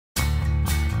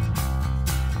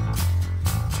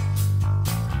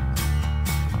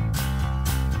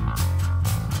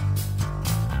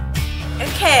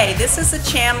Okay, this is a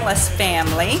Chambliss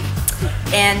family,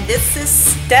 and this is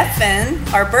Stefan,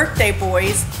 our birthday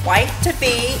boy's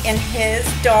wife-to-be, and his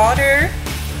daughter-to-be,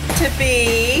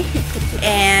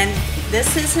 and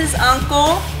this is his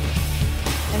uncle,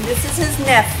 and this is his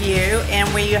nephew,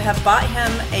 and we have bought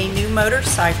him a new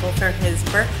motorcycle for his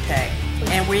birthday,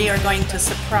 and we are going to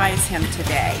surprise him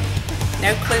today.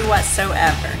 No clue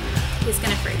whatsoever. He's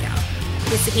gonna freak out.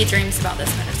 He dreams about this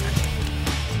motorcycle.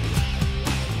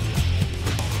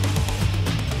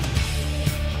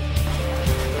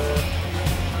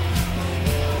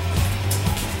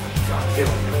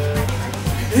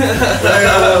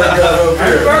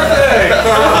 Happy birthday!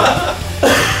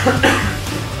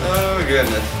 Oh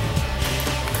goodness.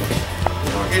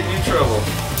 Don't get you in trouble.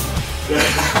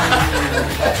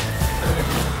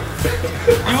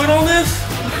 You went on this?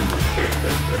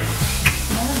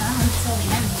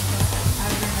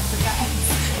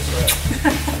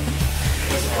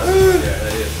 Yeah,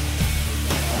 that is.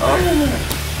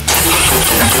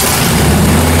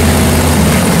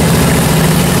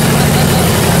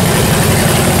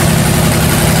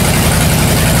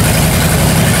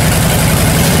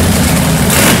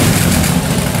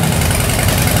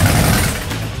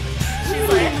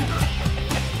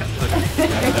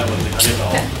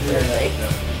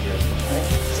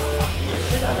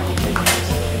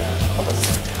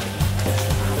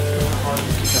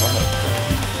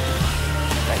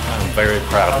 I'm very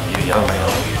proud of you, young man.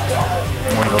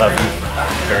 We love you.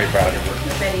 Very proud of you.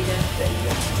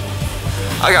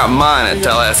 I got mine at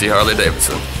Tallahassee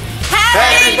Harley-Davidson.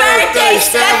 Happy birthday,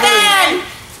 Stefan!